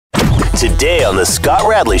Today on the Scott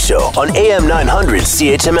Radley Show on AM 900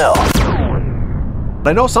 CHML.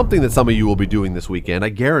 I know something that some of you will be doing this weekend. I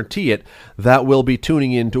guarantee it, that will be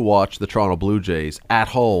tuning in to watch the Toronto Blue Jays at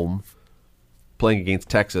home playing against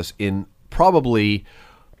Texas in probably,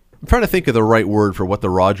 I'm trying to think of the right word for what the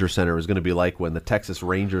Rogers Center is going to be like when the Texas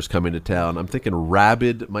Rangers come into town. I'm thinking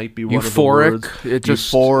rabid might be one of the words.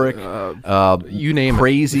 Euphoric. You name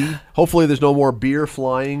crazy. It. Hopefully there's no more beer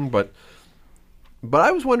flying, but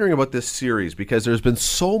I was wondering about this series because there's been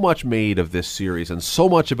so much made of this series and so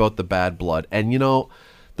much about the bad blood. And, you know,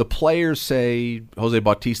 the players say, Jose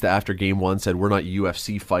Bautista after Game 1 said, we're not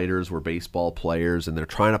UFC fighters, we're baseball players, and they're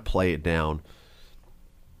trying to play it down.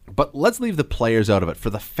 But let's leave the players out of it.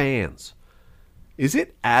 For the fans, is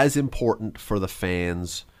it as important for the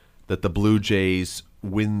fans that the Blue Jays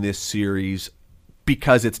win this series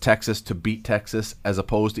because it's Texas to beat Texas as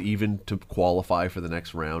opposed to even to qualify for the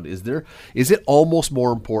next round? Is it almost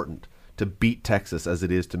more important to beat Texas as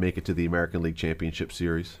it is to make it to the American League Championship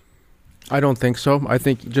Series? I don't think so. I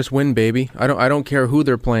think just win, baby. I don't care who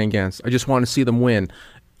they're playing against. I just want to see them win.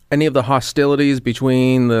 Any of the hostilities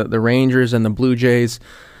between the Rangers and the Blue Jays,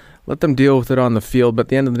 let them deal with it on the field. But at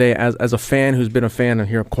the end of the day, as a fan who's been a fan, and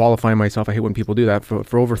here I'm qualifying myself, I hate when people do that,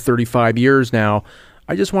 for over 35 years now,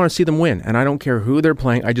 I just want to see them win, and I don't care who they're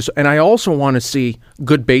playing. I also want to see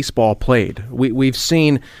good baseball played. We've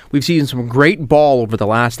seen some great ball over the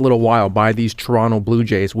last little while by these Toronto Blue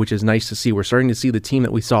Jays, which is nice to see. We're starting to see the team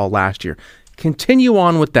that we saw last year. Continue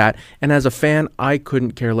on with that, and as a fan, I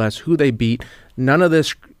couldn't care less who they beat. None of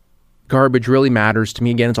this garbage really matters to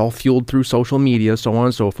me. Again, it's all fueled through social media, so on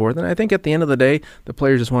and so forth. And I think at the end of the day, the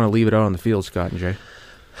players just want to leave it out on the field, Scott and Jay.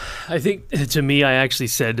 I think, to me, I actually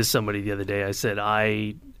said to somebody the other day, I said,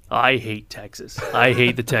 I hate Texas. I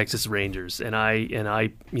hate the Texas Rangers. And I,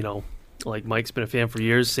 you know, like Mike's been a fan for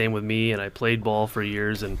years, same with me, and I played ball for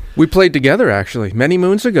years. And we played together, actually, many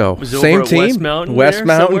moons ago. Same team. West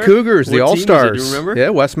Mountain Cougars, the All-Stars. Do you remember? Yeah,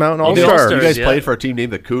 West Mountain All-Stars. You guys played for a team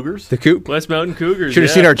named the Cougars? The Coop. West Mountain Cougars. Should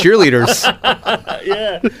have seen our cheerleaders.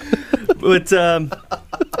 Yeah. But,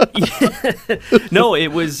 no, it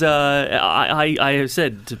was, I have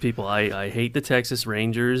said to people, I hate the Texas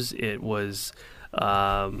Rangers. It was,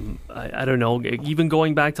 I don't know, even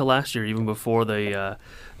going back to last year, even before the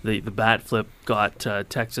bat flip got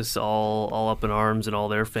Texas all up in arms and all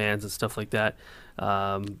their fans and stuff like that.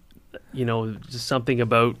 You know, just something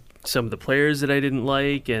about some of the players that I didn't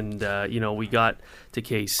like, and you know, we got to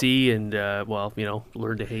KC and well, you know,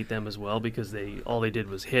 learned to hate them as well because all they did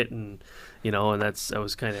was hit, and you know, and I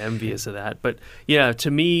was kind of envious of that. But yeah, to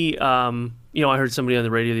me, you know, I heard somebody on the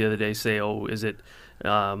radio the other day say, "Oh, is it?"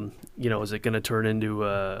 You know, is it going to turn into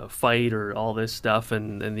a fight or all this stuff?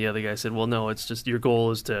 And the other guy said, well, no, it's just your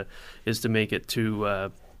goal is to make it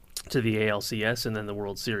to the ALCS and then the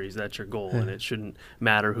World Series. That's your goal, and it shouldn't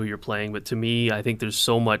matter who you're playing. But to me, I think there was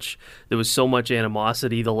so much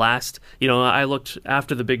animosity. You know, I looked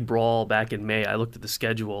after the big brawl back in May. I looked at the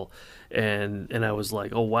schedule, and I was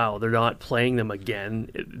like, oh wow, they're not playing them again.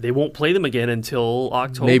 They won't play them again until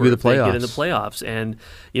October. Maybe the if they playoffs. get in the playoffs, and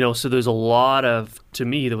you know, so there was a lot of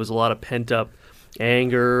pent up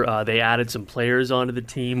anger. They added some players onto the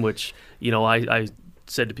team, which, you know, I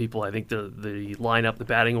said to people, I think the lineup, the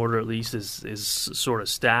batting order at least is sort of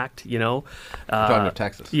stacked, you know. Talking about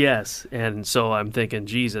Texas. Yes, and so I'm thinking,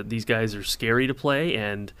 geez, these guys are scary to play,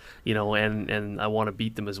 and you know, and I want to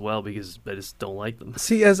beat them as well because I just don't like them.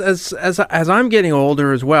 See, as I'm getting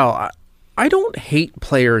older as well, I don't hate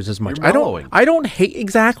players as much. I don't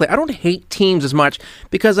hate teams as much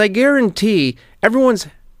because I guarantee everyone's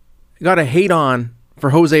got a hate on for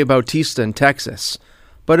Jose Bautista in Texas.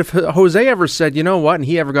 But if Jose ever said, you know what, and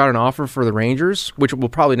he ever got an offer for the Rangers, which will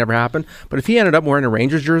probably never happen, but if he ended up wearing a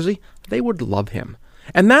Rangers jersey, they would love him.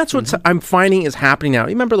 And that's what I'm finding is happening now. You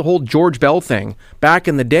remember the whole George Bell thing back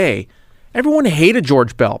in the day? Everyone hated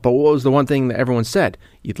George Bell, but what was the one thing that everyone said?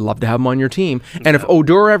 You'd love to have him on your team. And if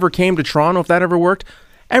Odor ever came to Toronto, if that ever worked,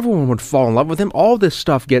 everyone would fall in love with him. All this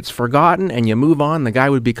stuff gets forgotten, and you move on. The guy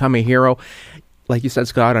would become a hero. Like you said,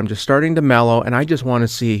 Scott, I'm just starting to mellow, and I just want to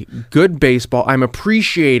see good baseball. I'm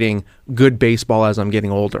appreciating good baseball as I'm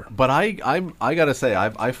getting older. But I got to say,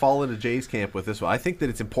 I fall into Jays camp with this one. I think that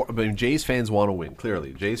it's important. I mean, Jays fans want to win,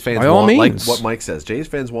 clearly. Jays fans like what Mike says. Jays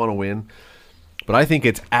fans want to win. But I think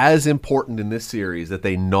it's as important in this series that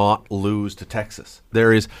they not lose to Texas.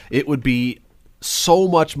 It would be so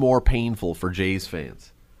much more painful for Jays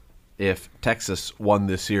fans if Texas won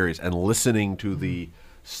this series, and listening to the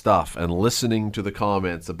stuff and listening to the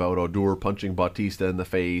comments about Odor punching Bautista in the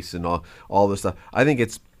face and all this stuff. I think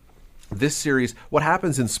it's this series. What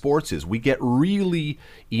happens in sports is we get really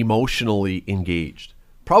emotionally engaged.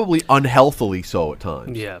 probably unhealthily so at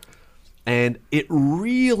times. Yeah. And it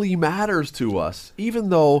really matters to us, even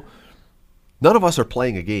though none of us are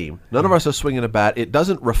playing a game. None of us are swinging a bat. It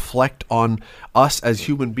doesn't reflect on us as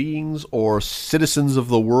human beings or citizens of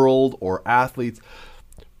the world or athletes.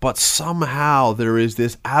 But somehow there is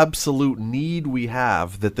this absolute need we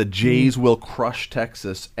have that the Jays will crush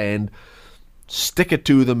Texas and stick it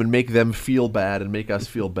to them and make them feel bad and make us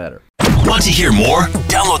feel better. Want to hear more?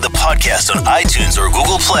 Download the podcast on iTunes or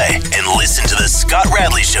Google Play and listen to The Scott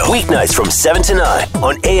Radley Show. Weeknights from 7 to 9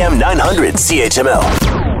 on AM 900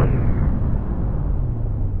 CHML.